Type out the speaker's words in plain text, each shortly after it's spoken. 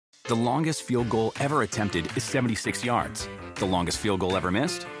The longest field goal ever attempted is 76 yards. The longest field goal ever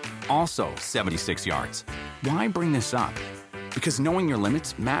missed? Also 76 yards. Why bring this up? Because knowing your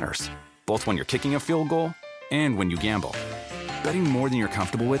limits matters, both when you're kicking a field goal and when you gamble. Betting more than you're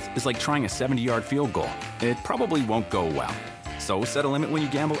comfortable with is like trying a 70-yard field goal. It probably won't go well. So set a limit when you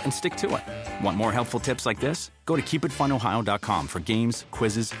gamble and stick to it. Want more helpful tips like this? Go to keepitfunohio.com for games,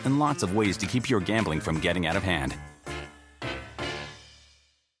 quizzes, and lots of ways to keep your gambling from getting out of hand.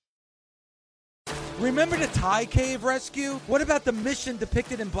 Remember the Thai cave rescue? What about the mission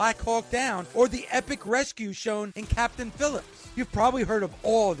depicted in Black Hawk Down or the epic rescue shown in Captain Phillips? You've probably heard of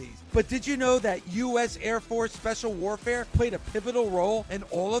all of these, but did you know that U.S. Air Force Special Warfare played a pivotal role in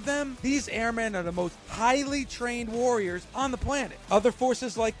all of them? These airmen are the most highly trained warriors on the planet. Other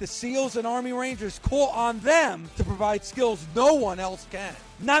forces like the SEALs and Army Rangers call on them to provide skills no one else can.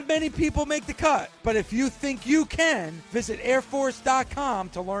 Not many people make the cut, but if you think you can, visit airforce.com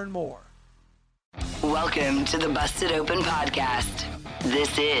to learn more. Welcome to the Busted Open Podcast.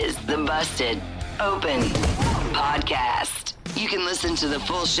 This is the Busted Open Podcast. You can listen to the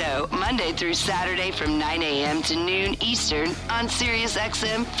full show Monday through Saturday from 9 a.m. to noon Eastern on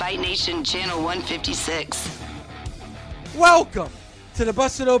SiriusXM Fight Nation Channel 156. Welcome to the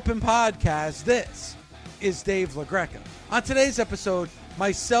Busted Open Podcast. This is Dave LaGreca. On today's episode,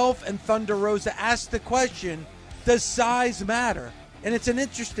 myself and Thunder Rosa asked the question, does size matter? And it's an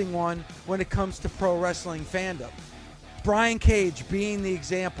interesting one when it comes to pro wrestling fandom. Brian Cage being the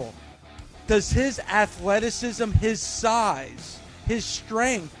example. Does his athleticism, his size, his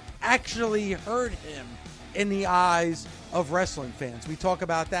strength actually hurt him in the eyes of wrestling fans? We talk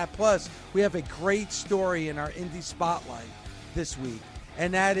about that. Plus, we have a great story in our Indy Spotlight this week.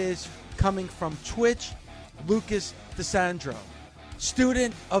 And that is coming from Twitch, Lucas DiSangro,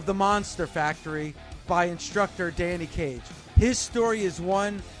 student of the Monster Factory by instructor Danny Cage. His story is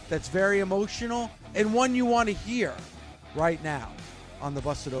one that's very emotional and one you want to hear right now on the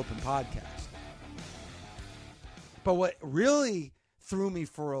Busted Open Podcast. But what really threw me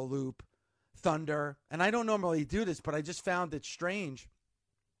for a loop, Thunder, and I don't normally do this, but I just found it strange.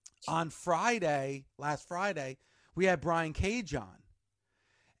 On Friday, last Friday, we had Brian Cage on.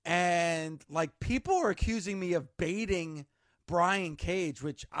 And like people are accusing me of baiting Brian Cage,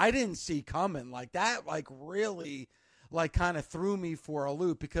 which I didn't see coming. Like that, like really like kind of threw me for a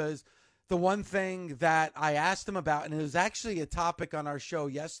loop, because the one thing that I asked him about, and it was actually a topic on our show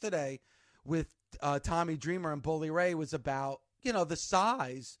yesterday with Tommy Dreamer and Bully Ray, was about, you know, the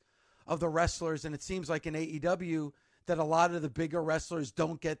size of the wrestlers. And it seems like in AEW that a lot of the bigger wrestlers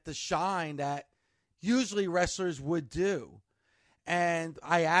don't get the shine that usually wrestlers would do. And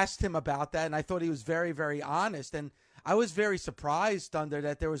I asked him about that, and I thought he was very, very honest. And I was very surprised, Thunder,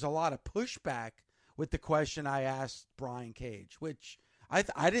 that there was a lot of pushback with the question I asked Brian Cage, which I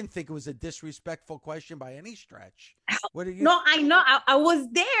didn't think it was a disrespectful question by any stretch. What are you? No, I know. I was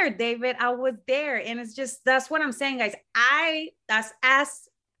there, David. I was there. And it's just, that's what I'm saying, guys. That's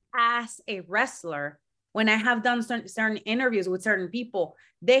as a wrestler, when I have done certain interviews with certain people,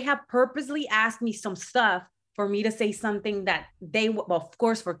 they have purposely asked me some stuff for me to say something that they, well, of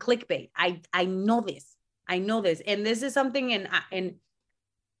course, for clickbait. I know this. And this is something,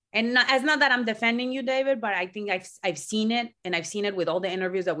 and not, it's not that I'm defending you, David, but I think I've seen it, and I've seen it with all the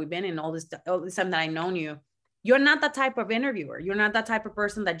interviews that we've been in, all this time that I've known you. You're not that type of interviewer. You're not that type of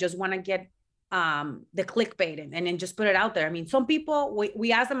person that just want to get the clickbait and then just put it out there. I mean, some people,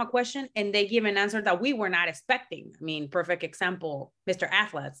 we ask them a question and they give an answer that we were not expecting. I mean, perfect example, Mr.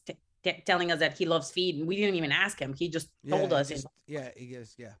 Athletes telling us that he loves feet, and we didn't even ask him. He just told us. He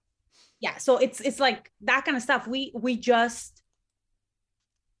is. Yeah. So it's like that kind of stuff. We're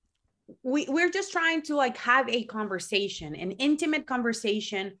just trying to like have a conversation, an intimate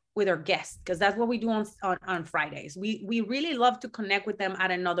conversation with our guests, because that's what we do on Fridays. We really love to connect with them at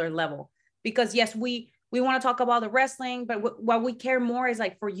another level, because yes, we want to talk about the wrestling, but what we care more is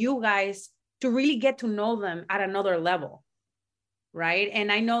like for you guys to really get to know them at another level, right?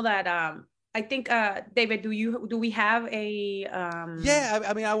 And I know that I think David, do we have a Yeah,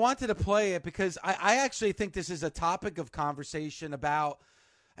 I mean, I wanted to play it because I actually think this is a topic of conversation about.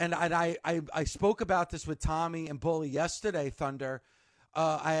 And I spoke about this with Tommy and Bully yesterday, Thunder.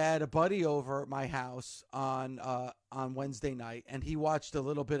 I had a buddy over at my house on Wednesday night, and he watched a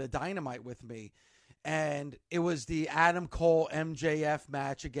little bit of Dynamite with me. And it was the Adam Cole MJF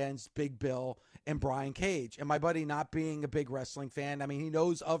match against Big Bill and Brian Cage. And my buddy, not being a big wrestling fan, I mean, he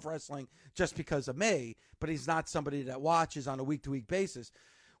knows of wrestling just because of me, but he's not somebody that watches on a week-to-week basis.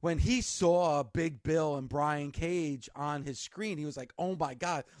 When he saw Big Bill and Brian Cage on his screen, he was like, oh my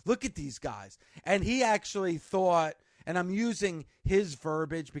God, look at these guys. And he actually thought, and I'm using his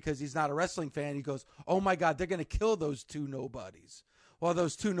verbiage because he's not a wrestling fan. He goes, "Oh my God, they're going to kill those two nobodies." Well,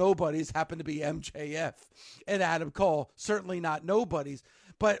 those two nobodies happen to be MJF and Adam Cole. Certainly not nobodies.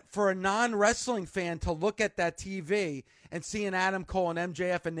 But for a non-wrestling fan to look at that TV and see an Adam Cole and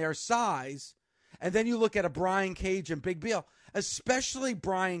MJF in their size, and then you look at a Brian Cage and Big Bill, especially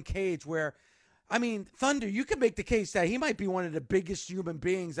Brian Cage, where, I mean, Thunder, you can make the case that he might be one of the biggest human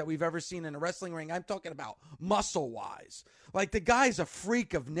beings that we've ever seen in a wrestling ring. I'm talking about muscle-wise. Like, the guy's a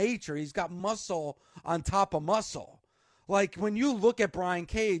freak of nature. He's got muscle on top of muscle. Like, when you look at Brian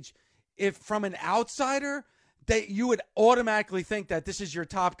Cage, if from an outsider, that you would automatically think that this is your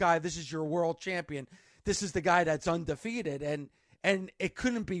top guy, this is your world champion, this is the guy that's undefeated, and it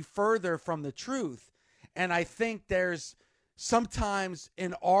couldn't be further from the truth. And I think there's sometimes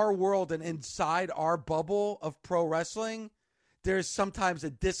in our world and inside our bubble of pro wrestling, there's sometimes a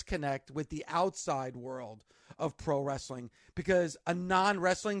disconnect with the outside world of pro wrestling, because a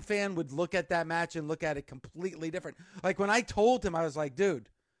non-wrestling fan would look at that match and look at it completely different. Like, when I told him, I was like, dude,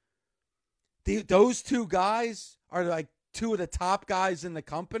 those two guys are like two of the top guys in the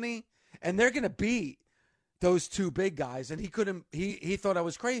company, and they're going to beat those two big guys. And he thought I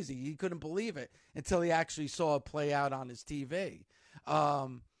was crazy. He couldn't believe it until he actually saw it play out on his TV.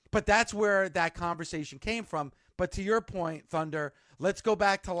 But that's where that conversation came from. But to your point, Thunder, let's go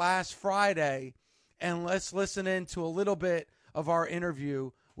back to last Friday and let's listen into a little bit of our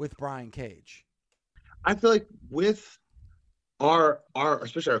interview with Brian Cage. I feel like with our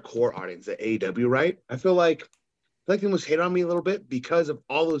especially our core audience at AEW, right? I feel like it was hit on me a little bit because of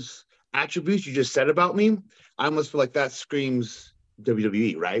all those attributes you just said about me. I almost feel like that screams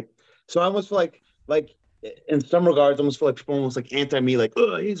WWE, right? So I almost feel like in some regards, I almost feel like people almost like anti me, like,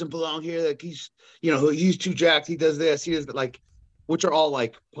 oh, he doesn't belong here. Like, he's too jacked. He does this. He does that. Like, which are all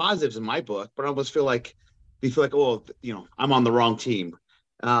like positives in my book, but I almost feel like they feel like, oh, I'm on the wrong team.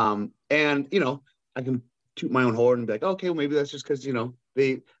 And I can toot my own horn and be like, okay, well, maybe that's just because,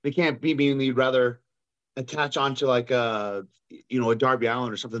 they can't beat me and they'd rather attach onto like a Darby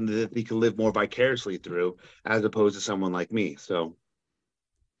Allin or something that they can live more vicariously through as opposed to someone like me. So.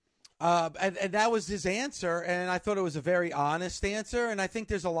 And that was his answer, and I thought it was a very honest answer, and I think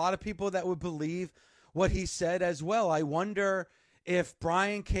there's a lot of people that would believe what he said as well. I wonder if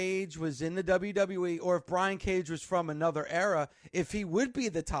Brian Cage was in the WWE or if Brian Cage was from another era, if he would be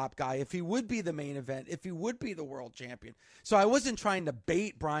the top guy, if he would be the main event, if he would be the world champion. So I wasn't trying to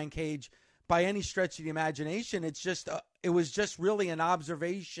bait Brian Cage by any stretch of the imagination. It's just it was just really an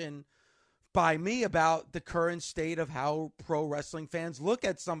observation by me about the current state of how pro wrestling fans look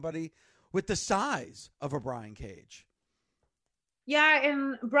at somebody with the size of a Brian Cage. Yeah,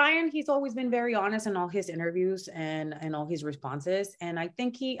 and Brian, he's always been very honest in all his interviews and all his responses, and I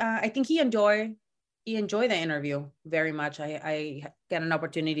think he enjoyed the interview very much. I got an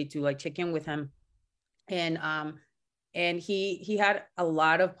opportunity to like check in with him, and he had a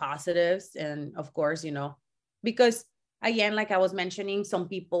lot of positives, and of course, because again, like I was mentioning, some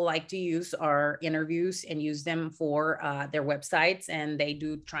people like to use our interviews and use them for their websites, and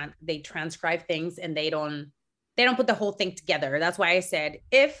they transcribe things and they don't put the whole thing together. That's why I said,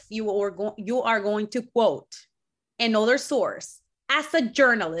 if you are going to quote another source as a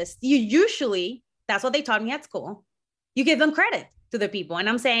journalist, you usually, that's what they taught me at school, you give them credit to the people. And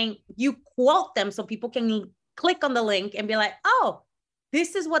I'm saying you quote them so people can click on the link and be like, oh,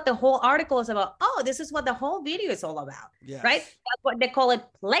 this is what the whole article is about. Oh, this is what the whole video is all about. Yes. Right? That's what they call it,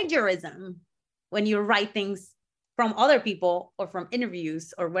 plagiarism, when you write things from other people or from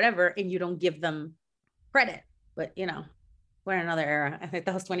interviews or whatever, and you don't give them credit. But, we're in another era. I think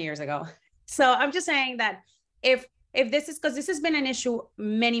that was 20 years ago. So I'm just saying that if this is, because this has been an issue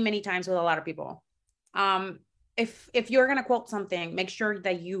many, many times with a lot of people. If you're going to quote something, make sure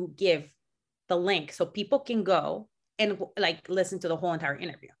that you give the link so people can go and like listen to the whole entire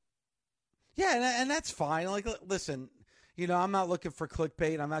interview. Yeah, and that's fine. Like, listen, I'm not looking for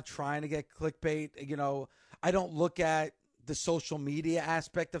clickbait. I'm not trying to get clickbait. I don't look at the social media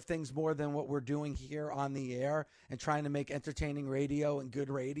aspect of things more than what we're doing here on the air and trying to make entertaining radio and good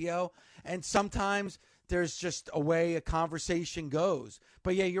radio. And sometimes there's just a way a conversation goes.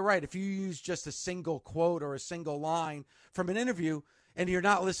 But yeah, you're right. If you use just a single quote or a single line from an interview and you're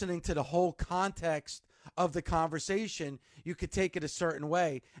not listening to the whole context of the conversation, you could take it a certain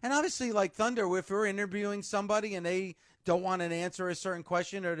way. And obviously, like Thunder, if we're interviewing somebody and they don't want to answer a certain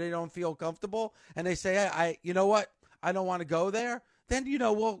question or they don't feel comfortable and they say, hey, you know what? I don't want to go there, then,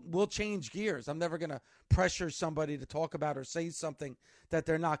 we'll change gears. I'm never going to pressure somebody to talk about or say something that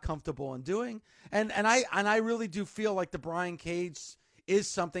they're not comfortable in doing. And I really do feel like the Brian Cage is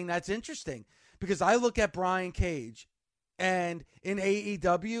something that's interesting, because I look at Brian Cage And in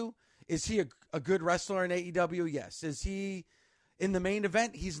AEW, is he a good wrestler in AEW? Yes. Is he in the main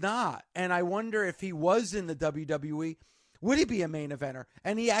event? He's not. And I wonder if he was in the WWE, would he be a main eventer?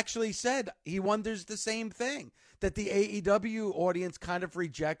 And he actually said he wonders the same thing, that the AEW audience kind of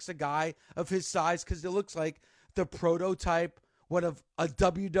rejects a guy of his size because it looks like the prototype what a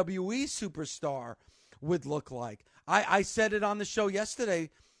WWE superstar would look like. I said it on the show yesterday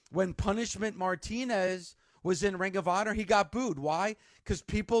when Punishment Martinez was in Ring of Honor, he got booed. Why? Because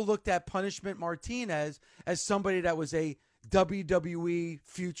people looked at Punishment Martinez as somebody that was a WWE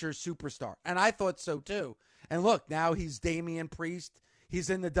future superstar. And I thought so too. And look, now he's Damian Priest. He's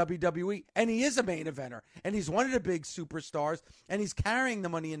in the WWE, and he is a main eventer, and he's one of the big superstars, and he's carrying the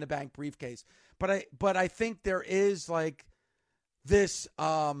Money in the Bank briefcase. But I think there is like this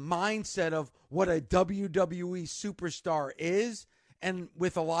mindset of what a WWE superstar is, and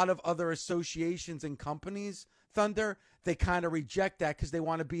with a lot of other associations and companies, Thunder, they kind of reject that because they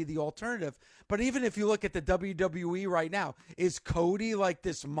want to be the alternative. But even if you look at the WWE right now, is Cody like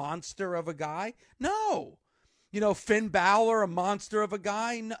this monster of a guy? No. You know, Finn Balor, a monster of a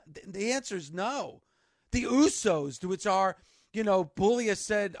guy? No, the answer is no. The Usos, which are, you know, Bully has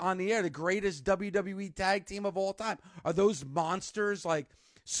said on the air, the greatest WWE tag team of all time. Are those monsters like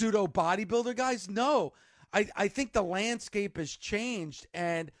pseudo bodybuilder guys? No. I think the landscape has changed,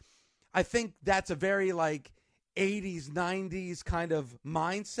 and I think that's a very like 80s, 90s kind of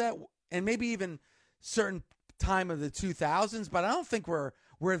mindset, and maybe even certain time of the 2000s, but I don't think we're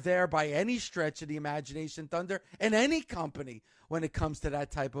there by any stretch of the imagination, Thunder, and any company when it comes to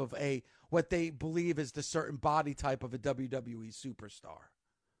that type of what they believe is the certain body type of a WWE superstar.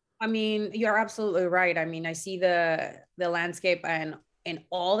 I mean, you're absolutely right. I mean, I see the landscape and in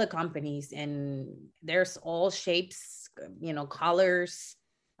all the companies, and there's all shapes, you know, colors,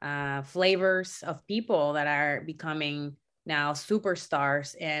 flavors of people that are becoming now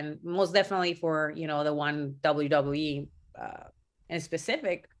superstars, and most definitely for, you know, the one WWE in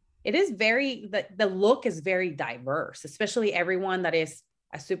specific, it is the look is very diverse, especially everyone that is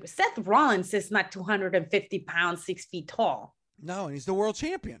a super. Seth Rollins is not 250 pounds, 6 feet tall. No, and he's the world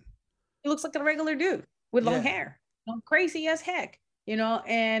champion. He looks like a regular dude with long hair, you know, crazy as heck, you know.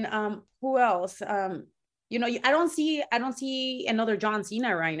 And who else? You know, I don't see another John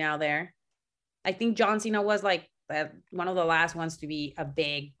Cena right now there. I think John Cena was like one of the last ones to be a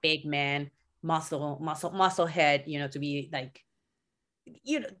big man, muscle head, you know, to be like,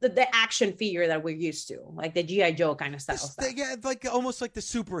 you know, the action figure that we're used to, like the G.I. Joe kind of style. Yeah, like almost like the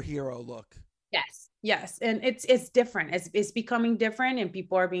superhero look. Yes, and it's different. It's becoming different, and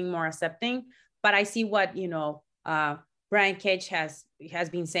people are being more accepting. But I see what, you know, Brian Cage has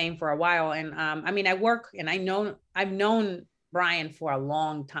been saying for a while, and I mean, I work and I've known Brian for a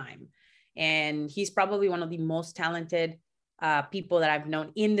long time, and he's probably one of the most talented people that I've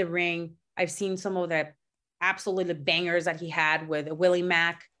known in the ring. I've seen some of the absolutely bangers that he had with Willie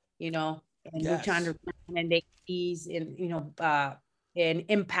Mack, you know, and Lucha Underground and the 80s, and, you know, in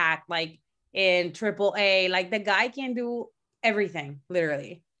Impact, like in AAA, like the guy can do everything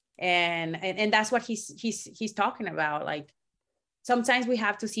literally. And that's what he's talking about. Like, sometimes we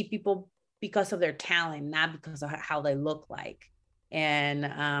have to see people because of their talent, not because of how they look like. And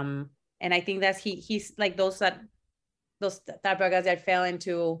I think that's he's like those type of guys that fell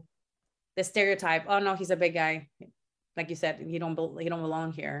into the stereotype. Oh no, he's a big guy. Like you said, he don't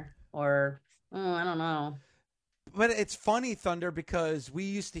belong here, or I don't know. But it's funny, Thunder, because we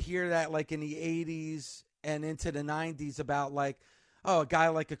used to hear that like in the 80s and into the 90s about like, oh, a guy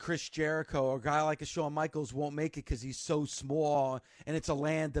like a Chris Jericho or a guy like a Shawn Michaels won't make it because he's so small and it's a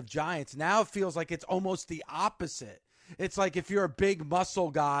land of giants. Now it feels like it's almost the opposite. It's like if you're a big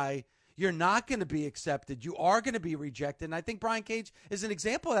muscle guy, you're not going to be accepted. You are going to be rejected. And I think Brian Cage is an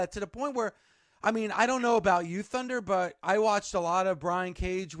example of that, to the point where, I mean, I don't know about you, Thunder, but I watched a lot of Brian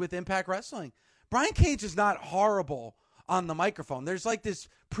Cage with Impact Wrestling. Brian Cage is not horrible on the microphone. There's like this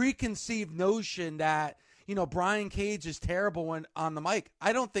preconceived notion that, you know, Brian Cage is terrible when on the mic.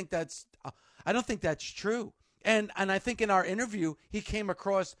 I don't think that's true. And I think in our interview, he came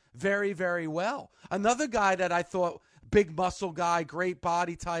across very, very well. Another guy that I thought, big muscle guy, great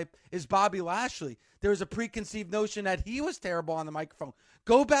body type, is Bobby Lashley. There was a preconceived notion that he was terrible on the microphone.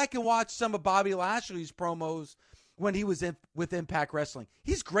 Go back and watch some of Bobby Lashley's promos when he was with Impact Wrestling.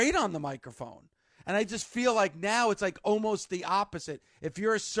 He's great on the microphone. And I just feel like now it's like almost the opposite. If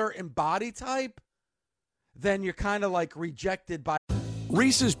you're a certain body type, then you're kind of like rejected by...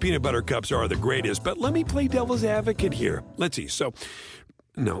 Reese's peanut butter cups are the greatest, but let me play devil's advocate here. Let's see. So,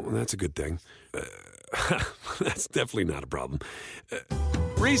 no, that's a good thing. That's definitely not a problem.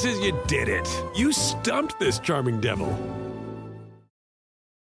 Reese's, you did it. You stumped this charming devil.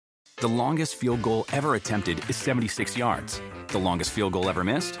 The longest field goal ever attempted is 76 yards. The longest field goal ever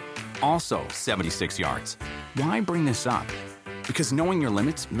missed? Also 76 yards. Why bring this up? Because knowing your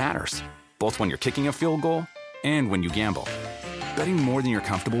limits matters, both when you're kicking a field goal and when you gamble. Betting more than you're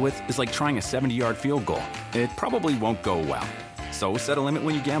comfortable with is like trying a 70-yard field goal. It probably won't go well. So set a limit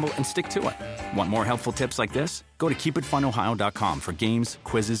when you gamble and stick to it. Want more helpful tips like this? Go to keepitfunohio.com for games,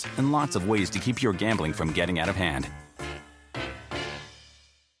 quizzes, and lots of ways to keep your gambling from getting out of hand.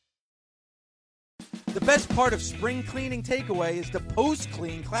 The best part of spring cleaning takeaway is the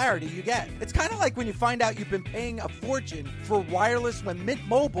post-clean clarity you get. It's kind of like when you find out you've been paying a fortune for wireless when Mint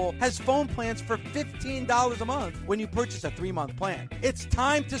Mobile has phone plans for $15 a month when you purchase a 3-month plan. It's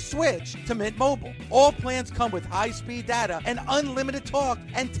time to switch to Mint Mobile. All plans come with high-speed data and unlimited talk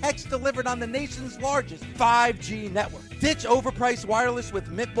and text delivered on the nation's largest 5G network. Ditch overpriced wireless with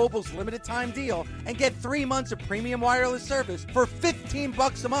Mint Mobile's limited time deal and get 3 months of premium wireless service for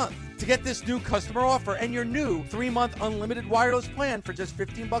 $15 a month. To get this new customer offer and your new 3-month unlimited wireless plan for just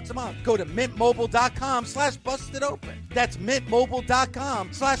 $15 a month, go to mintmobile.com/bustedopen. That's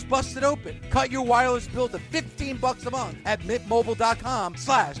mintmobile.com/bustedopen. Cut your wireless bill to $15 a month at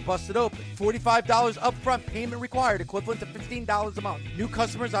mintmobile.com/bustedopen. $45 upfront payment required, equivalent to $15 a month. New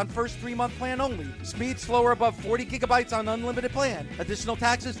customers on first 3-month plan only. Speed slower above 40 gigabytes on unlimited plan. Additional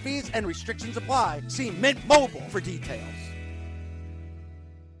taxes, fees, and restrictions apply. See Mint Mobile for details.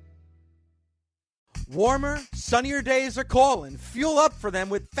 Warmer, sunnier days are calling. Fuel up for them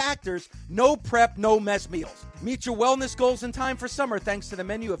with Factor's no prep, no mess meals. Meet your wellness goals in time for summer thanks to the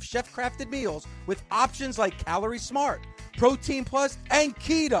menu of chef-crafted meals with options like Calorie Smart, Protein Plus, and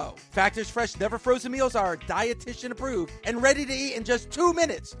Keto. Factor's fresh, never frozen meals are dietitian approved and ready to eat in just 2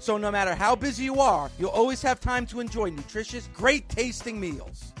 minutes. So no matter how busy you are, you'll always have time to enjoy nutritious, great tasting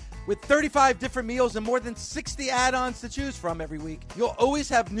meals. With 35 different meals and more than 60 add-ons to choose from every week, you'll always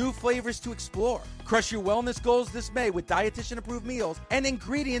have new flavors to explore. Crush your wellness goals this May with dietitian-approved meals and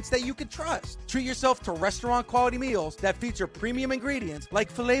ingredients that you can trust. Treat yourself to restaurant-quality meals that feature premium ingredients like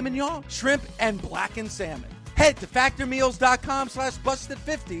filet mignon, shrimp, and blackened salmon. Head to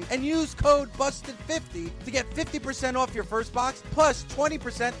factormeals.com/busted50 and use code busted50 to get 50% off your first box plus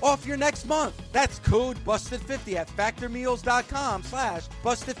 20% off your next month. That's code busted50 at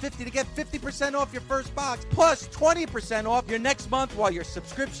factormeals.com/busted50 to get 50% off your first box plus 20% off your next month while your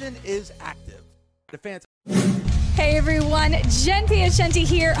subscription is active. The fans. Hey everyone, Jen Piacenti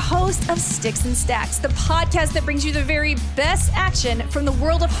here, host of Sticks and Stacks, the podcast that brings you the very best action from the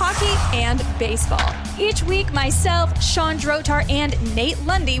world of hockey and baseball. Each week, myself, Sean Drotar, and Nate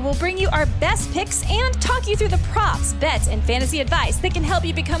Lundy will bring you our best picks and talk you through the props, bets, and fantasy advice that can help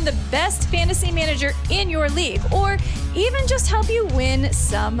you become the best fantasy manager in your league, or even just help you win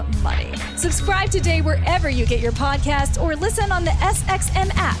some money. Subscribe today wherever you get your podcasts or listen on the SXM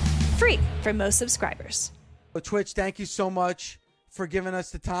app, free for most subscribers. Twitch, thank you so much for giving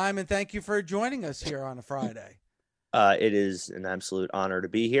us the time, and thank you for joining us here on a Friday. It is an absolute honor to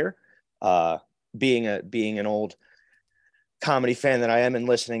be here. Being an old comedy fan that I am and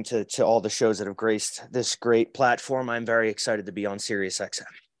listening to all the shows that have graced this great platform, I'm very excited to be on SiriusXM.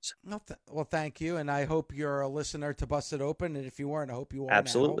 So. Well, thank you, and I hope you're a listener to Busted Open, and if you weren't, I hope you are.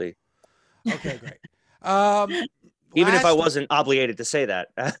 Absolutely. Now. Okay, great. Even if I wasn't obligated to say that.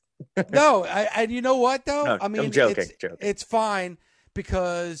 No, and you know what though? No, I mean, I'm joking. It's fine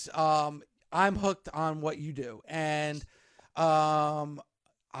because I'm hooked on what you do, and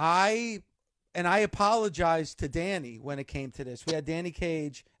I apologize to Danny when it came to this. We had Danny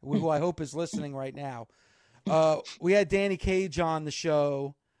Cage, who I hope is listening right now. We had Danny Cage on the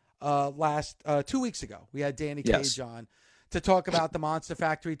show last 2 weeks ago. We had Danny Cage on to talk about the Monster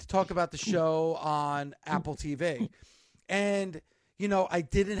Factory, to talk about the show on Apple TV, and. You know, I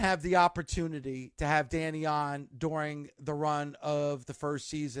didn't have the opportunity to have Danny on during the run of the first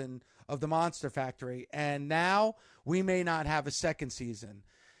season of the Monster Factory. And now we may not have a second season.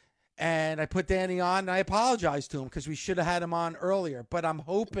 And I put Danny on, and I apologize to him because we should have had him on earlier. But I'm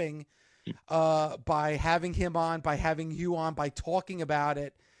hoping by having him on, by having you on, by talking about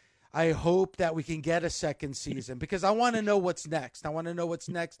it, I hope that we can get a second season because I want to know what's next. I want to know what's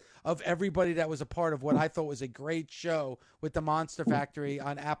next of everybody that was a part of what I thought was a great show with the Monster Factory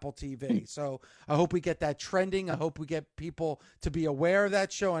on Apple TV. So I hope we get that trending. I hope we get people to be aware of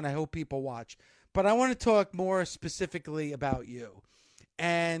that show, and I hope people watch. But I want to talk more specifically about you.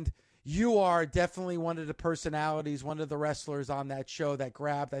 And you are definitely one of the personalities, one of the wrestlers on that show that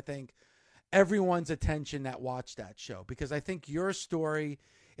grabbed, I think, everyone's attention that watched that show. Because I think your story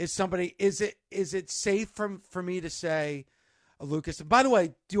is somebody, is it safe for me to say, Lucas? And by the way,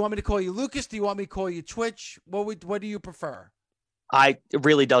 do you want me to call you Lucas? Do you want me to call you Twitch? What do you prefer? It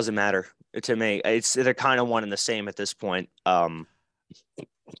really doesn't matter to me. They're kind of one and the same at this point.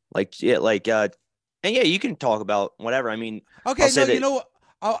 Like, yeah, like, and yeah, you can talk about whatever. I mean, Okay, no, you know what?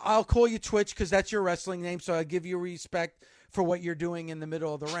 I'll call you Twitch because that's your wrestling name, so I give you respect for what you're doing in the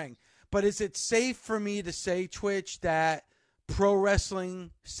middle of the ring. But is it safe for me to say, Twitch, that pro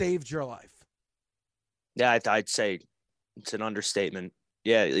wrestling saved your life? Yeah, I'd say it's an understatement.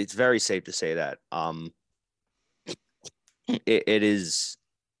 Yeah, it's very safe to say that. It is.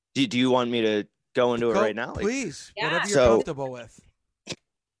 Do you want me to go into it right now? Please, Yeah. whatever you're comfortable with.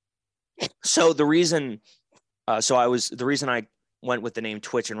 So the reason, the reason I went with the name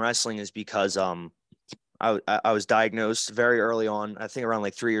Twitch and wrestling is because I was diagnosed very early on. I think around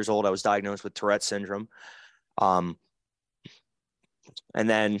like 3 years old, I was diagnosed with Tourette syndrome. And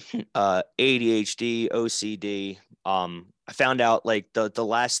then ADHD, OCD. I found out like the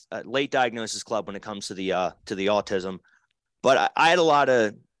last late diagnosis club when it comes to the autism. But I had a lot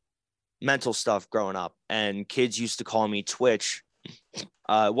of mental stuff growing up, and kids used to call me Twitch.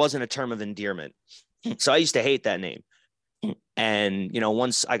 It wasn't a term of endearment. So I used to hate that name. And,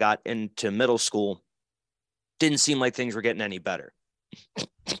 once I got into middle school, didn't seem like things were getting any better.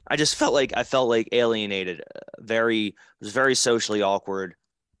 I felt like alienated, was very socially awkward.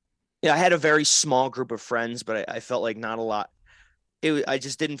 Yeah, I had a very small group of friends, but I felt like not a lot. I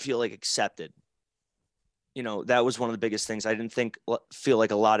just didn't feel like accepted. That was one of the biggest things. I didn't feel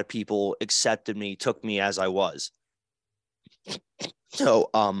like a lot of people accepted me, took me as I was. So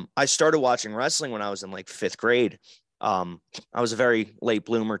I started watching wrestling when I was in like 5th grade. I was a very late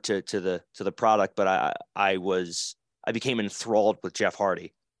bloomer to the product, but I became enthralled with Jeff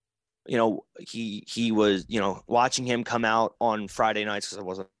Hardy. He was, watching him come out on Friday nights, because I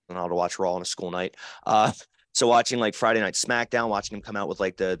wasn't allowed to watch Raw on a school night. So watching like Friday Night SmackDown, watching him come out with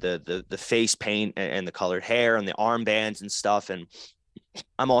like the face paint and the colored hair and the armbands and stuff. And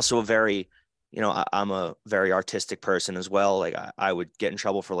I'm also I'm a very artistic person as well. Like I would get in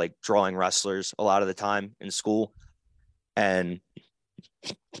trouble for like drawing wrestlers a lot of the time in school. And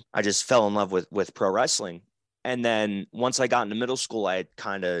I just fell in love with pro wrestling. And then once I got into middle school, I had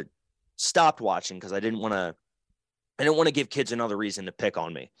kind of stopped watching because I didn't want to give kids another reason to pick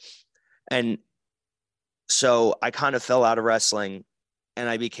on me. And so I kind of fell out of wrestling and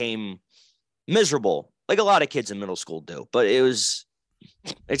I became miserable, like a lot of kids in middle school do. But it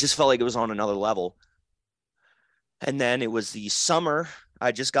just felt like it was on another level. And then it was the summer.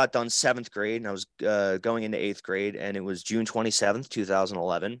 I just got done 7th grade and I was going into 8th grade, and it was June 27th,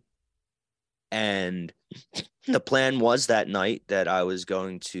 2011. And the plan was that night that I was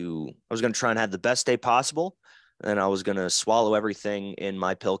going to try and have the best day possible. And I was going to swallow everything in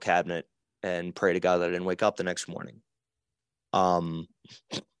my pill cabinet and pray to God that I didn't wake up the next morning. And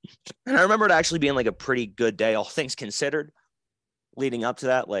I remember it actually being like a pretty good day, all things considered, leading up to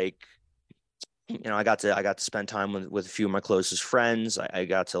that. Like, I got to spend time with a few of my closest friends. I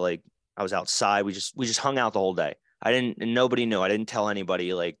was outside. We just hung out the whole day. Nobody knew. I didn't tell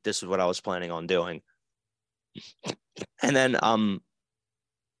anybody like this is what I was planning on doing. And then I'm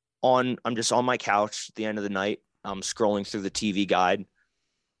just on my couch at the end of the night. I'm scrolling through the TV guide.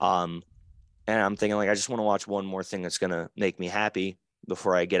 And I'm thinking like, I just want to watch one more thing that's going to make me happy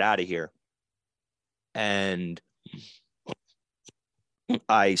before I get out of here. And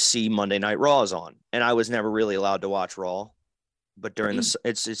I see Monday Night Raw is on, and I was never really allowed to watch Raw, but during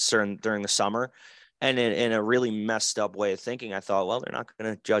the summer, and in a really messed up way of thinking, I thought, well, they're not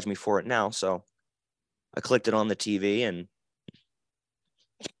going to judge me for it now. So I clicked it on the TV, and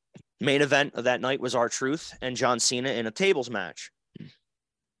main event of that night was R-Truth and John Cena in a tables match.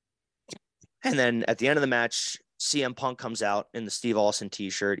 And then at the end of the match, CM Punk comes out in the Steve Austin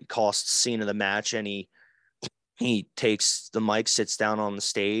t-shirt. He costs Cena the match, and he takes the mic, sits down on the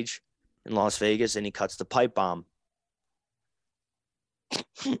stage in Las Vegas, and he cuts the pipe bomb.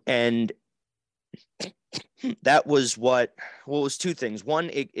 And that was what was two things.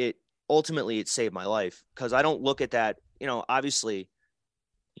 One, it ultimately it saved my life, because I don't look at that, obviously,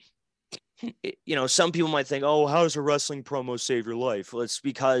 some people might think, oh, how does a wrestling promo save your life? Well, it's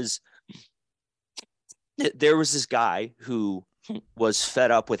because there was this guy who was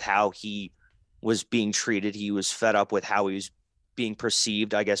fed up with how he was being treated. He was fed up with how he was being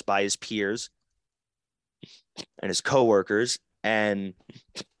perceived, I guess, by his peers and his coworkers. And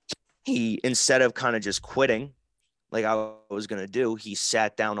he, instead of kind of just quitting like I was going to do, he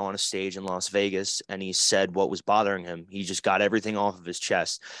sat down on a stage in Las Vegas and he said what was bothering him. He just got everything off of his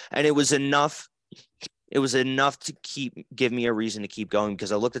chest. And it was enough. It was enough to give me a reason to keep going,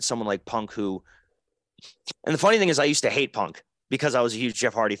 because I looked at someone like Punk and the funny thing is I used to hate Punk because I was a huge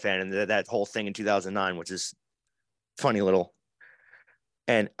Jeff Hardy fan, and that whole thing in 2009, which is funny little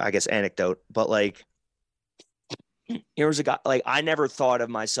and I guess anecdote, but like, here was a guy, like, I never thought of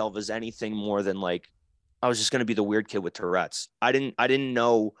myself as anything more than like, I was just going to be the weird kid with Tourette's. I didn't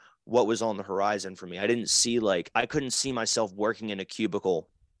know what was on the horizon for me. I didn't see, like, I couldn't see myself working in a cubicle.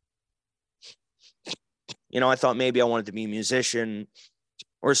 You know, I thought maybe I wanted to be a musician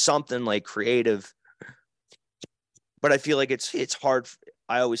or something like creative, but I feel like it's hard.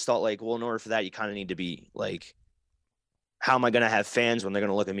 I always thought like, well, in order for that, you kind of need to be like, how am I going to have fans when they're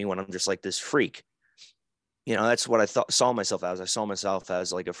going to look at me when I'm just like this freak? You know, that's what I saw myself as. I saw myself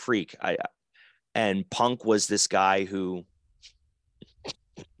as like a freak. And Punk was this guy who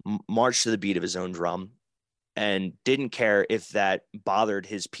marched to the beat of his own drum and didn't care if that bothered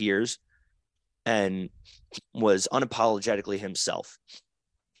his peers, and was unapologetically himself.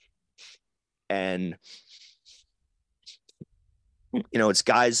 And, you know, it's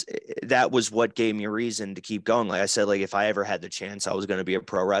guys, that was what gave me a reason to keep going. Like I said, like if I ever had the chance, I was going to be a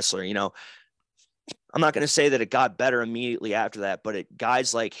pro wrestler. You know, I'm not going to say that it got better immediately after that, but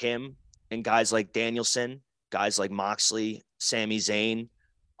guys like him and guys like Danielson, guys like Moxley, Sami Zayn,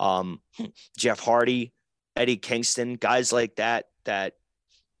 Jeff Hardy, Eddie Kingston, guys like that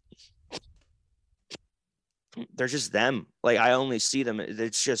they're just them. Like I only see them.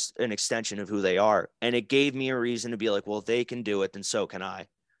 It's just an extension of who they are. And it gave me a reason to be like, well, if they can do it, then so can I.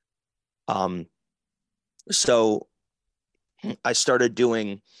 So I started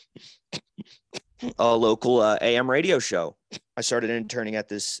doing a local AM radio show. I started interning at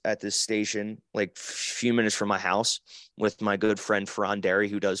this station, like a few minutes from my house, with my good friend Ferran Derry,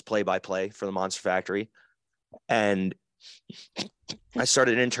 who does play-by-play for the Monster Factory. And I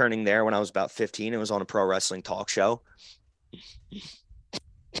started interning there when I was about 15. It was on a pro wrestling talk show.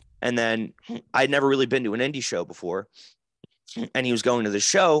 And then I'd never really been to an indie show before. And he was going to the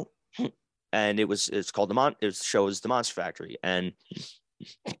show, and it's called the show is the Monster Factory. And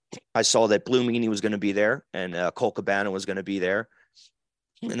I saw that Blue Meanie was going to be there, and Colt Cabana was going to be there.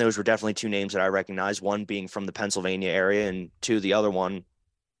 And those were definitely two names that I recognized, one being from the Pennsylvania area, and two, the other one,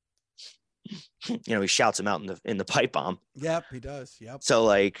 you know, he shouts him out in the pipe bomb. Yep, he does. Yep. So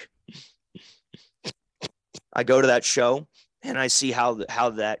like, I go to that show and I see how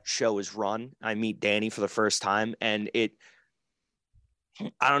that show is run. I meet Danny for the first time, and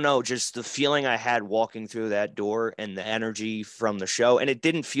I don't know, just the feeling I had walking through that door and the energy from the show. And it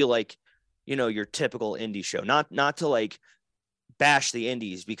didn't feel like, you know, your typical indie show, not to like bash the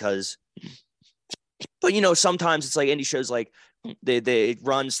indies, but you know, sometimes it's like indie shows, like it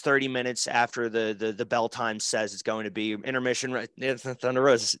runs 30 minutes after the bell time says it's going to be intermission. Right? Thunder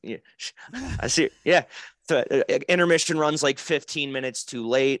Rosa. Yeah. I see. Yeah. So, intermission runs like 15 minutes too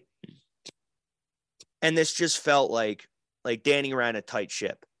late. And this just felt like Danny ran a tight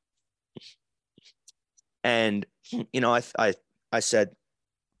ship. And, you know, I said,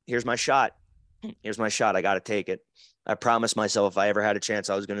 here's my shot. Here's my shot. I got to take it. I promised myself if I ever had a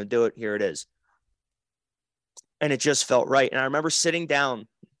chance, I was going to do it. Here it is. And it just felt right. And I remember sitting down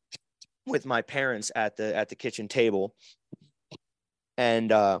with my parents at the kitchen table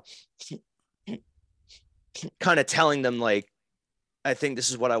and kind of telling them, like, I think this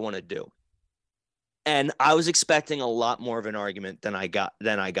is what I want to do. And I was expecting a lot more of an argument than I got.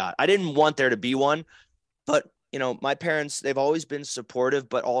 I didn't want there to be one, but you know, my parents, they've always been supportive,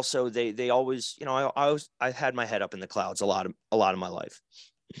 but also they always, you know, I had my head up in the clouds a lot of my life.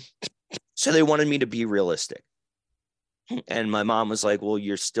 So they wanted me to be realistic. And my mom was like, well,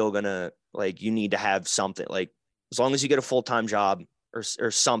 you're still gonna, like, you need to have something, like, as long as you get a full-time job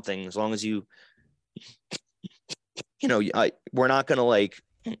or something, as long as you know, we're not going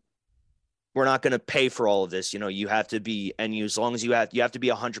to pay for all of this. You know, you have to be, and as long as you have to be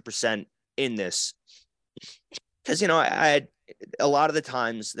 100% in this. Cause you know, I had a lot of the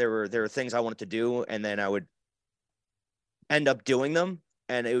times there were things I wanted to do, and then I would end up doing them,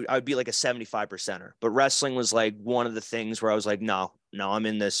 and I would be like a 75%er. But wrestling was like one of the things where I was like, no, I'm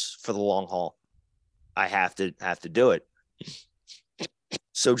in this for the long haul. I have to do it.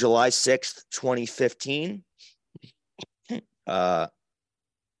 So July 6th, 2015,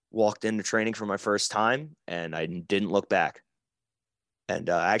 walked into training for my first time, and I didn't look back. And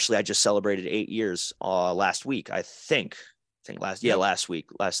actually, I just celebrated 8 years last week. I think last week,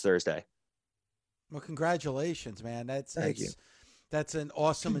 last Thursday. Well, congratulations, man. Thank you. That's an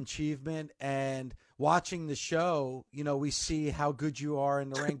awesome achievement. And watching the show, you know, we see how good you are in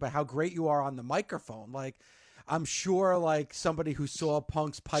the ring, but how great you are on the microphone. Like, I'm sure, like, somebody who saw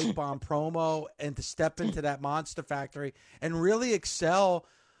Punk's pipe bomb promo and to step into that Monster Factory and really excel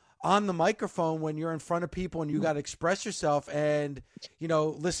on the microphone when you're in front of people and you got to express yourself. And, you know,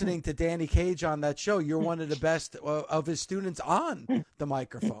 listening to Danny Cage on that show, you're one of the best of his students on the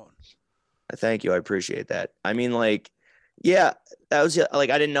microphone. Thank you. I appreciate that. I mean, like, yeah, that was like,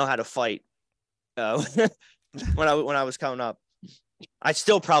 I didn't know how to fight when I was coming up. I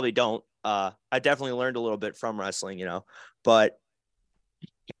still probably don't. I definitely learned a little bit from wrestling, you know, but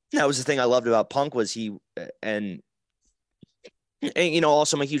that was the thing I loved about Punk was and you know,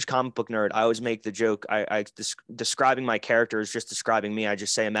 also I'm a huge comic book nerd. I always make the joke. Describing my character is just describing me. I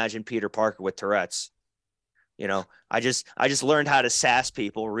just say, imagine Peter Parker with Tourette's. You know, I just learned how to sass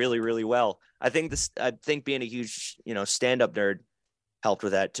people really, really well. I think being a huge, you know, stand-up nerd helped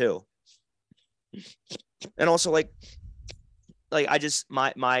with that too. And also like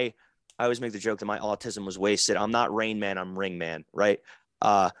I always make the joke that my autism was wasted. I'm not Rain Man, I'm Ring Man, right?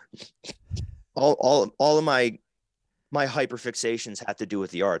 All of my hyperfixations have to do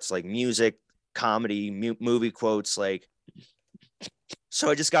with the arts, like music, comedy, movie quotes, like, so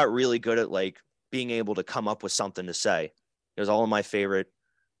I just got really good at like being able to come up with something to say, because all of my favorite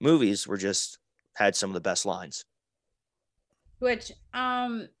movies had some of the best lines. Which,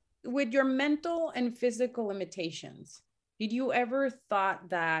 with your mental and physical limitations, did you ever thought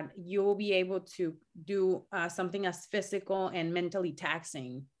that you'll be able to do something as physical and mentally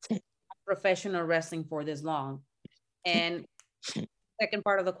taxing professional wrestling for this long? And second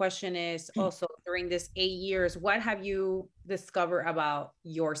part of the question is also, during this 8 years, what have you discovered about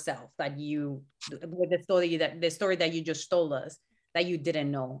yourself that with the story that you just told us, that you didn't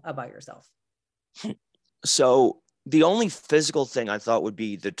know about yourself? So the only physical thing I thought would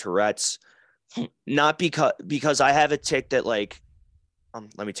be the Tourette's, not because I have a tick that like,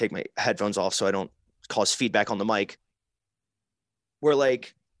 let me take my headphones off so I don't cause feedback on the mic, where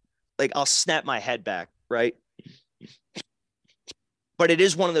like I'll snap my head back, right? But it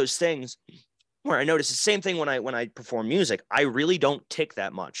is one of those things where I notice the same thing when I perform music. I really don't tick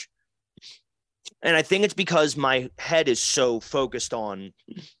that much. And I think it's because my head is so focused on,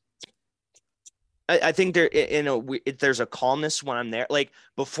 I think there's a calmness when I'm there. Like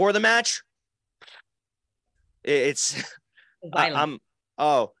before the match, I'm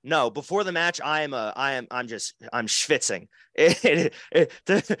before the match, I'm schwitzing. It's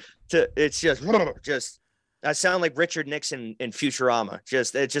just, I sound like Richard Nixon in Futurama.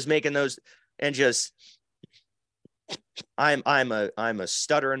 It's just making those, and just I'm a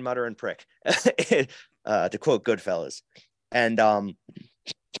stuttering, muttering prick, to quote Goodfellas. And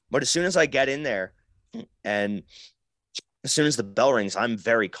but as soon as I get in there, and as soon as the bell rings, I'm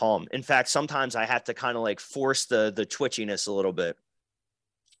very calm. In fact, sometimes I have to kind of like force the twitchiness a little bit.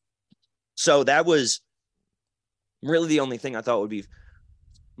 So that was really the only thing I thought would be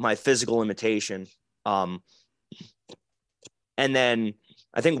my physical limitation. And then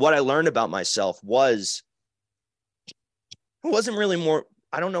I think what I learned about myself wasn't really more,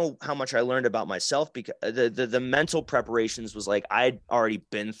 I don't know how much I learned about myself, because the mental preparations was like, I'd already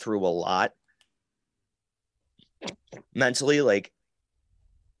been through a lot mentally. Like,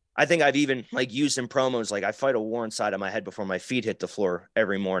 I think I've even like used in promos, like I fight a war inside of my head before my feet hit the floor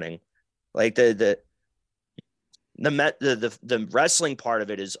every morning. Like the wrestling part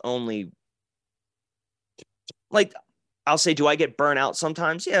of it is only like, I'll say, do I get burnt out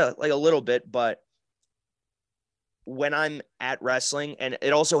sometimes? Yeah, like a little bit, but when I'm at wrestling, and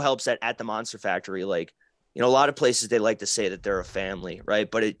it also helps that at the Monster Factory, like, you know, a lot of places, they like to say that they're a family, right?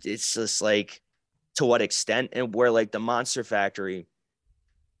 But it's just like, to what extent? And where like the Monster Factory,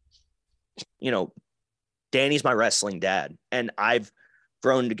 you know, Danny's my wrestling dad, and I've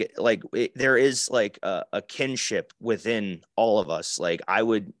grown to get like, there is like a kinship within all of us. Like, I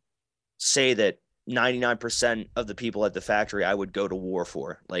would say that 99% of the people at the factory I would go to war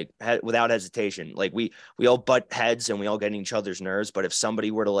for, like without hesitation. Like we all butt heads and we all get in each other's nerves. But if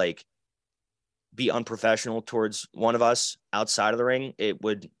somebody were to like be unprofessional towards one of us outside of the ring, it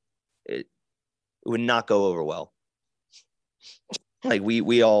would not go over well. Like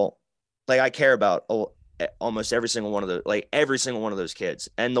we all, like, I care about almost every single one of those kids,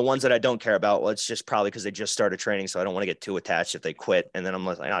 and the ones that I don't care about, well, it's just probably because they just started training, so I don't want to get too attached if they quit, and then I'm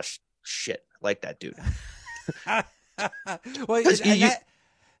like, oh shit, I like that dude.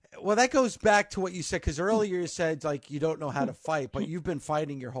 Well, that goes back to what you said, because earlier you said like you don't know how to fight, but you've been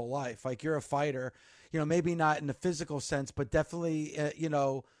fighting your whole life. Like, you're a fighter, you know, maybe not in the physical sense, but definitely, you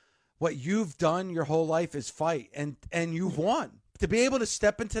know, what you've done your whole life is fight, and you've won. To be able to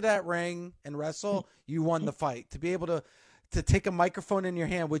step into that ring and wrestle, you won the fight. To be able to take a microphone in your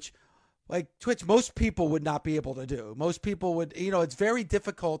hand, which, like Twitch, most people would not be able to do. Most people would, you know, it's very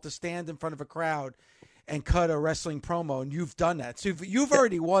difficult to stand in front of a crowd and cut a wrestling promo, and you've done that. So you've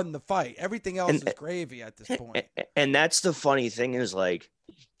already won the fight. Everything else is gravy at this point. And that's the funny thing is, like,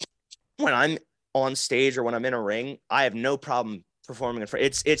 when I'm on stage or when I'm in a ring, I have no problem performing in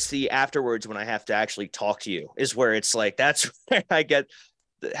front. It's the afterwards when I have to actually talk to you is where it's like, that's where I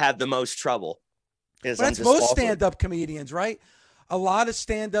have the most trouble. That's most stand-up comedians, right? A lot of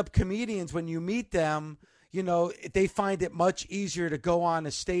stand-up comedians, when you meet them, you know, they find it much easier to go on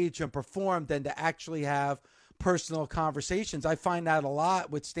a stage and perform than to actually have personal conversations. I find that a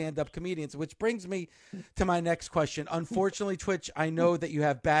lot with stand-up comedians, which brings me to my next question. Unfortunately, Twitch, I know that you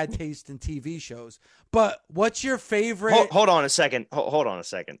have bad taste in TV shows, but what's your favorite? Hold on a second. Hold on a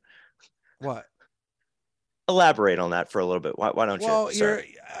second. What? Elaborate on that for a little bit. Why don't you? Well, you're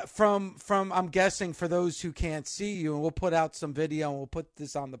from I'm guessing, for those who can't see you, and we'll put out some video and we'll put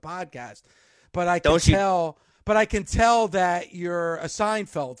this on the podcast. But I can tell that you're a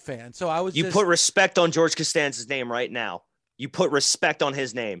Seinfeld fan. So put respect on George Costanza's name right now. You put respect on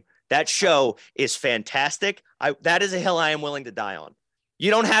his name. That show is fantastic. That is a hill I am willing to die on.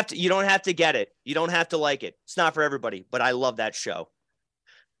 You don't have to get it. You don't have to like it. It's not for everybody, but I love that show.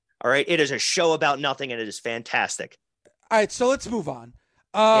 All right. It is a show about nothing and it is fantastic. All right. So let's move on.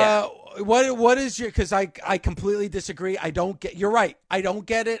 What is your, because I completely disagree. You're right. I don't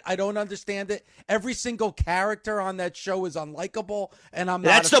get it. I don't understand it. Every single character on that show is unlikable, and I'm not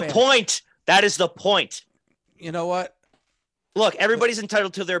That's the point. That is the point. You know what? Look, everybody's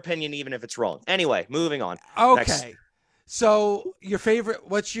entitled to their opinion, even if it's wrong. Anyway, moving on. Okay. Next. So your favorite,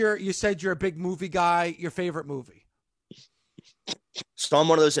 you said you're a big movie guy. Your favorite movie? So I'm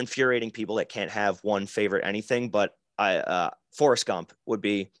one of those infuriating people that can't have one favorite anything, but Forrest Gump would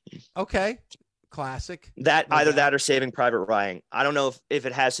be okay. Classic. Either that or Saving Private Ryan. I don't know if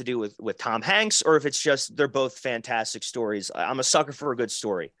it has to do with Tom Hanks or if it's just they're both fantastic stories. I'm a sucker for a good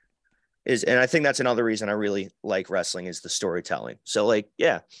story. And I think that's another reason I really like wrestling is the storytelling. So, like,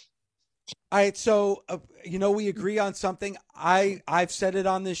 yeah. All right, so we agree on something. I've said it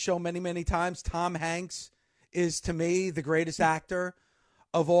on this show many, many times. Tom Hanks is, to me, the greatest actor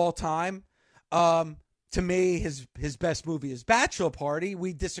of all time. To me, his best movie is Bachelor Party.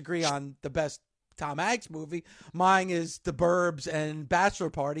 We disagree on the best Tom Hanks movie. Mine is The Burbs and Bachelor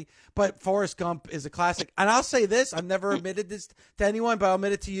Party. But Forrest Gump is a classic. And I'll say this. I've never admitted this to anyone, but I'll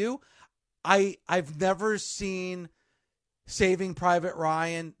admit it to you. I've never seen Saving Private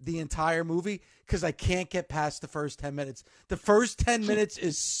Ryan, the entire movie, because I can't get past the first 10 minutes. The first 10 minutes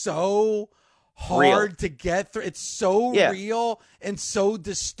is so hard to get through. It's so real and so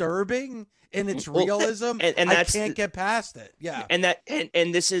disturbing in its realism, and I can't get past it. Yeah. And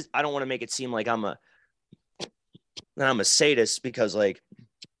this is, I don't want to make it seem like I'm a sadist, because like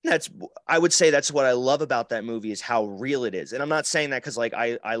I would say that's what I love about that movie is how real it is. And I'm not saying that because like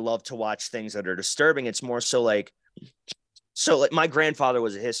I love to watch things that are disturbing. It's more so like my grandfather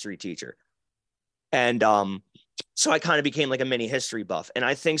was a history teacher, and so I kind of became like a mini history buff. And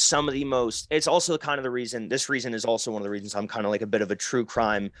I think it's also kind of this reason is also one of the reasons I'm kind of like a bit of a true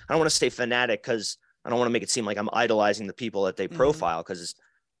crime. I don't want to say fanatic because I don't want to make it seem like I'm idolizing the people that they profile,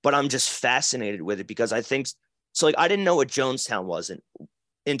 but I'm just fascinated with it because I think so. Like, I didn't know what Jonestown was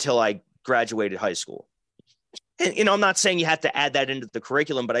until I graduated high school. And, I'm not saying you have to add that into the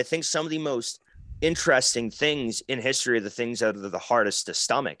curriculum, but I think some of the most interesting things in history are the things that are the hardest to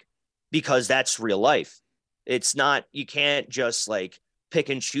stomach, because that's real life. It's not, you can't just like pick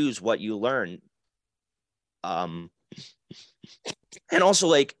and choose what you learn. And also,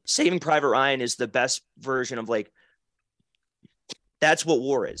 like, Saving Private Ryan is the best version of like, that's what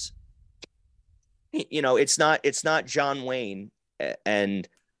war is. It's not John Wayne and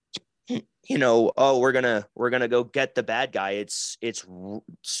we're gonna go get the bad guy. It's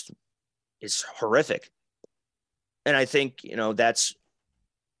horrific. And I think, that's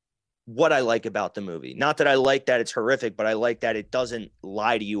what I like about the movie. Not that I like that it's horrific, but I like that it doesn't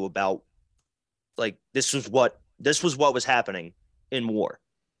lie to you about like, this was what was happening in war.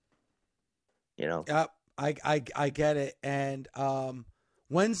 Yep. I get it. And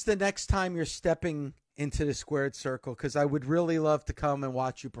when's the next time you're stepping into the squared circle? Because I would really love to come and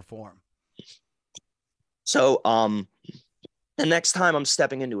watch you perform. So the next time I'm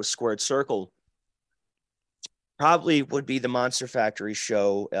stepping into a squared circle probably would be the Monster Factory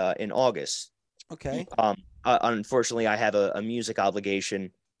show in August. Okay. Unfortunately, I have a music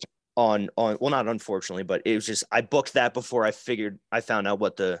obligation on well, not unfortunately, but it was just, I booked that before I found out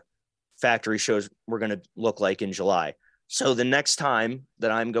what the factory shows were going to look like in July. So the next time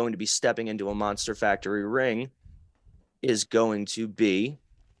that I'm going to be stepping into a Monster Factory ring is going to be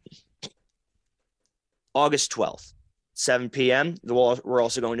August 12th, 7 p.m. We're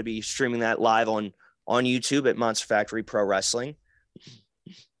also going to be streaming that live on on YouTube at Monster Factory Pro Wrestling.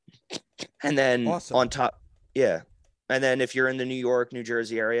 And then on top, yeah. And then if you're in the New York, New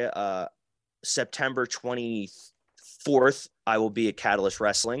Jersey area, September 24th, I will be at Catalyst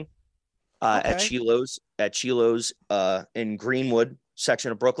Wrestling at Chilo's in Greenwood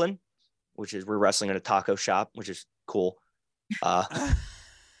section of Brooklyn, which is, we're wrestling in a taco shop, which is cool.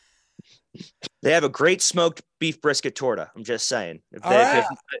 They have a great smoked beef brisket torta. I'm just saying. If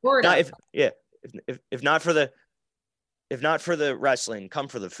not for the wrestling, come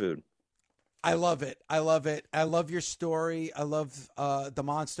for the food. I love it. I love it. I love your story. I love the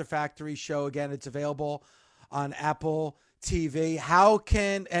Monster Factory show. Again, it's available on Apple TV. How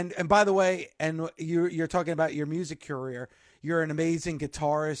can, and by the way, and you're talking about your music career. You're an amazing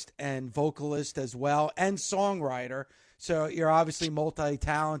guitarist and vocalist as well, and songwriter. So you're obviously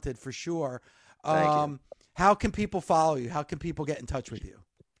multi-talented for sure. Thank you. How can people follow you? How can people get in touch with you?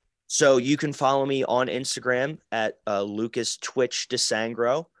 So you can follow me on Instagram at Lucas Twitch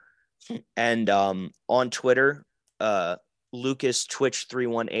DiSangro. And on Twitter, Lucas Twitch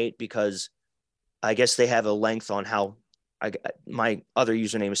 318, because I guess they have a length on how my other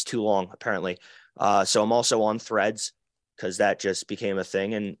username is too long, apparently. So I'm also on Threads because that just became a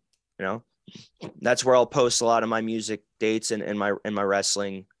thing, and that's where I'll post a lot of my music dates and my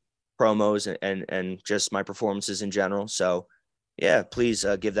wrestling promos and just my performances in general. So yeah, please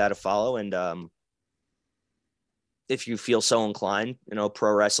give that a follow. And if you feel so inclined,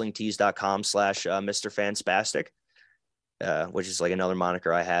 prowrestlingtees.com/Mr. Fanspastic, which is like another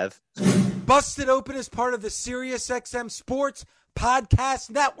moniker I have. Busted Open is part of the SiriusXM Sports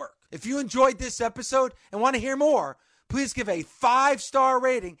Podcast Network. If you enjoyed this episode and want to hear more, please give a 5-star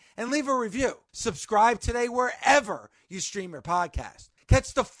rating and leave a review. Subscribe today wherever you stream your podcast.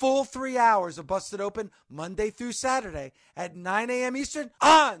 Catch the full 3 hours of Busted Open Monday through Saturday at 9 a.m. Eastern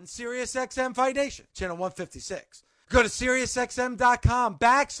on SiriusXM Fight Nation, channel 156. Go to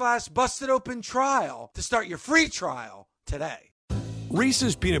SiriusXM.com/Busted Open Trial to start your free trial today.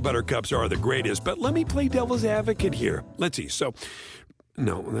 Reese's peanut butter cups are the greatest, but let me play devil's advocate here. Let's see. So,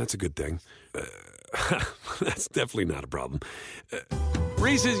 no, that's a good thing. That's definitely not a problem.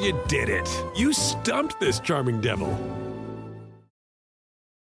 Reese's, you did it. You stumped this charming devil.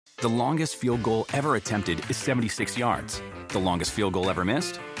 The longest field goal ever attempted is 76 yards. The longest field goal ever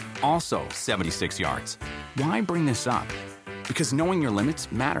missed? Also 76 yards. Why bring this up? Because knowing your limits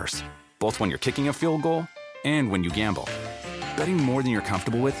matters, both when you're kicking a field goal and when you gamble. Betting more than you're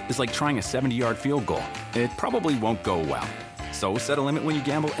comfortable with is like trying a 70-yard field goal. It probably won't go well. So set a limit when you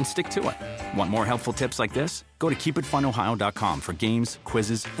gamble and stick to it. Want more helpful tips like this? Go to keepitfunohio.com for games,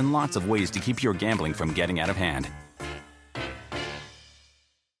 quizzes, and lots of ways to keep your gambling from getting out of hand.